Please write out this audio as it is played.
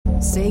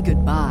Say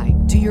goodbye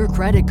to your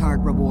credit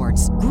card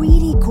rewards.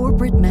 Greedy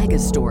corporate mega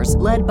stores,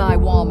 led by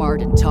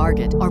Walmart and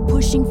Target, are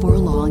pushing for a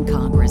law in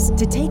Congress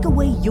to take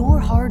away your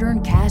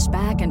hard-earned cash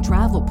back and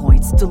travel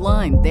points to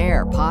line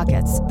their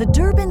pockets. The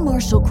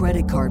Durbin-Marshall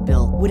credit card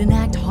bill would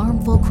enact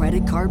harmful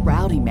credit card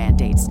routing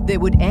mandates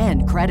that would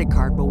end credit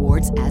card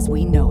rewards as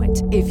we know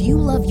it. If you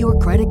love your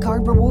credit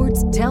card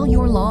rewards, tell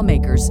your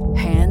lawmakers,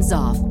 hands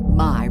off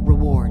my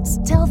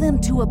rewards. Tell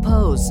them to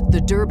oppose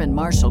the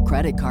Durbin-Marshall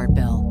credit card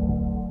bill.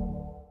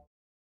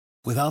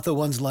 Without the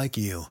ones like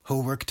you,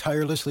 who work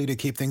tirelessly to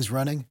keep things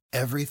running,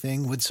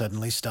 everything would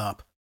suddenly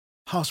stop.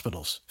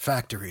 Hospitals,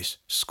 factories,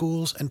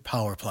 schools, and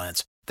power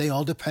plants, they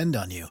all depend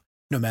on you.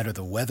 No matter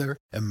the weather,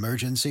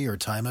 emergency, or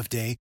time of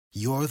day,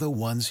 you're the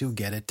ones who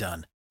get it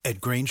done.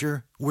 At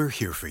Grainger, we're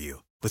here for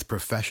you with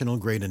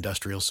professional-grade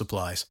industrial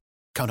supplies.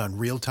 Count on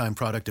real-time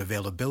product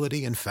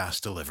availability and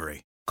fast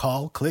delivery.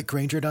 Call, click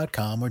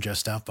Grainger.com, or just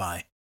stop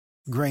by.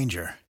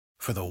 Grainger,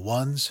 for the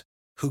ones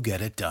who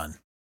get it done.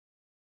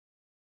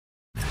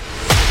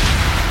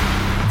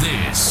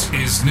 This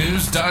is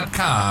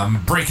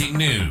News.com breaking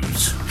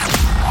news.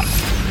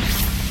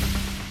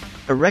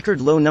 A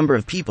record low number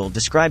of people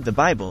describe the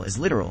Bible as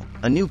literal,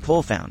 a new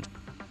poll found.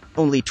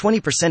 Only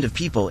 20% of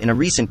people in a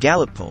recent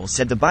Gallup poll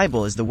said the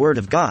Bible is the Word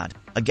of God,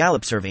 a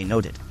Gallup survey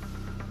noted.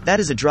 That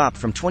is a drop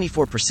from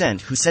 24%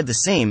 who said the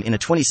same in a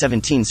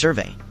 2017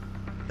 survey.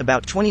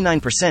 About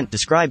 29%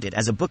 described it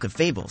as a book of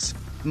fables.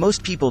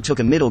 Most people took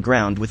a middle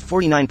ground, with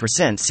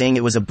 49% saying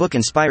it was a book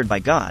inspired by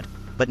God,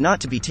 but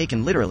not to be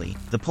taken literally,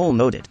 the poll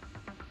noted.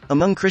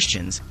 Among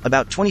Christians,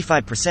 about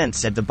 25%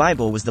 said the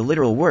Bible was the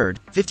literal word,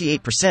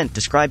 58%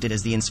 described it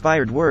as the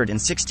inspired word, and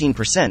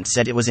 16%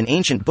 said it was an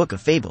ancient book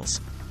of fables.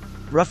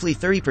 Roughly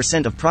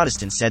 30% of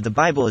Protestants said the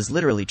Bible is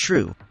literally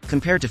true,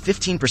 compared to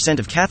 15%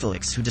 of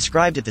Catholics who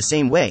described it the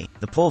same way,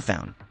 the poll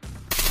found.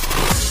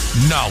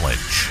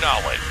 Knowledge.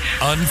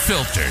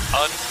 Unfiltered.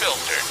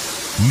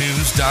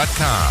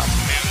 News.com.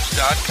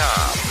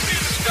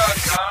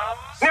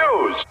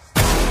 News.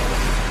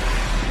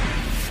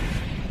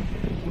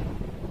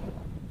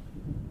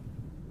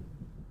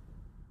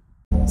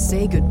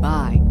 Say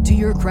goodbye to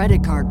your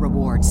credit card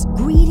rewards.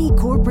 Greedy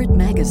corporate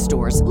mega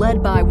stores,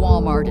 led by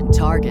Walmart and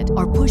Target,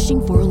 are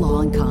pushing for a law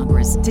in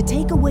Congress to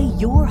take away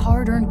your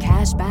hard-earned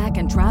cash back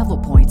and travel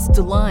points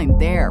to line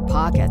their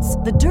pockets.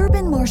 The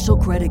Durbin-Marshall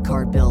credit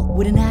card bill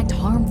would enact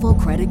harmful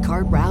credit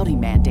card routing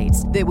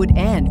mandates that would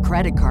end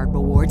credit card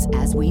rewards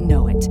as we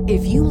know it.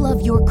 If you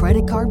love your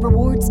credit card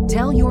rewards,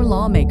 tell your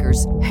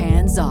lawmakers,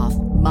 hands off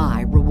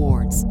my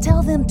rewards.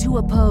 Tell them to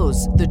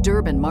oppose the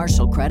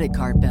Durbin-Marshall credit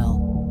card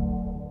bill.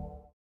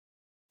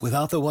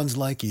 Without the ones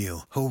like you,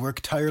 who work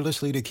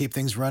tirelessly to keep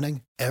things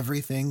running,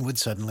 everything would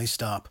suddenly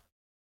stop.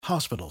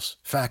 Hospitals,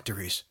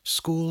 factories,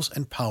 schools,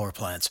 and power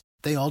plants,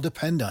 they all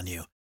depend on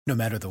you. No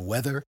matter the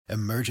weather,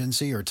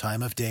 emergency, or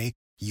time of day,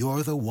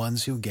 you're the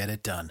ones who get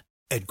it done.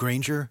 At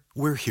Grainger,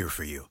 we're here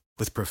for you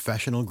with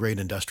professional-grade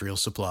industrial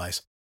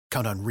supplies.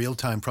 Count on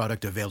real-time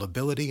product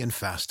availability and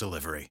fast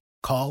delivery.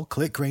 Call,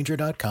 click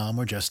Grainger.com,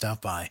 or just stop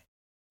by.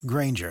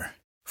 Grainger,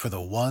 for the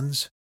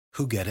ones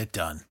who get it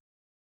done.